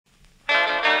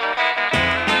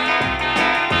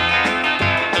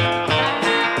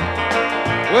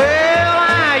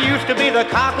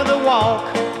cock of the walk.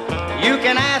 You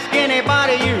can ask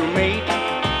anybody you meet.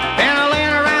 Been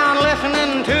laying around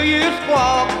listening to you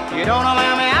squawk. You don't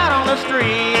allow me out on the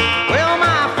street. Well,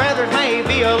 my feathers may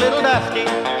be a little dusty,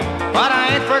 but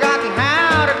I ain't forgotten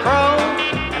how to crow.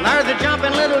 And there's a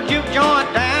jumping little juke joint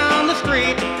down the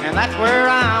street, and that's where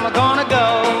I'm gonna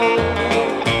go.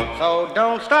 So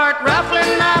don't start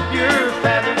ruffling up your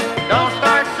feathers. Don't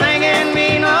start singing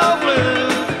me no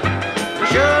blues. We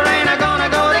sure ain't gonna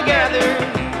go together.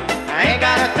 I ain't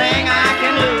got a thing I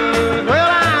can lose. Well,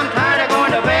 I'm tired of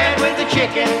going to bed with the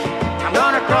chickens. I'm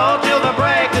gonna crow till the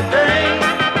break of day.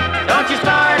 Don't you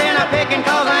start in a picking,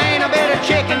 cause I ain't a bit of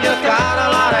chicken, just got a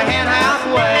lot of hen house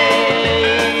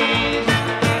ways.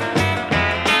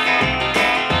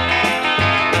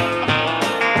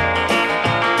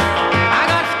 I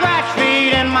got scratch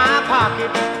feet in my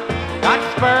pockets, got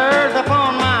spurs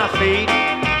upon my feet.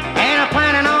 Ain't a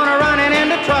planning on running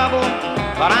into trouble,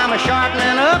 but I'm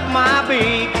a-sharpening up my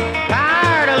beak.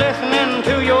 Tired of listening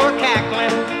to your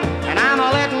cackling, and I'm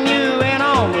a-letting you in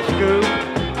on the scoop.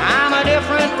 I'm a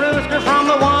different rooster from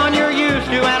the one you're used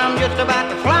to, and I'm just about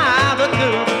to fly the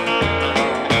coop.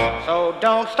 So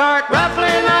don't start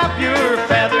ruffling up your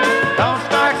feathers. Don't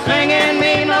start singing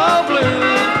me no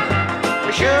blues.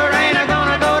 We sure ain't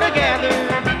gonna go together.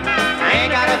 I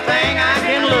ain't got a thing I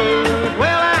can lose.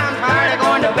 Well, I'm tired of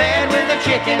going to bed with the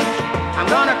chickens. I'm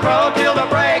gonna crow till the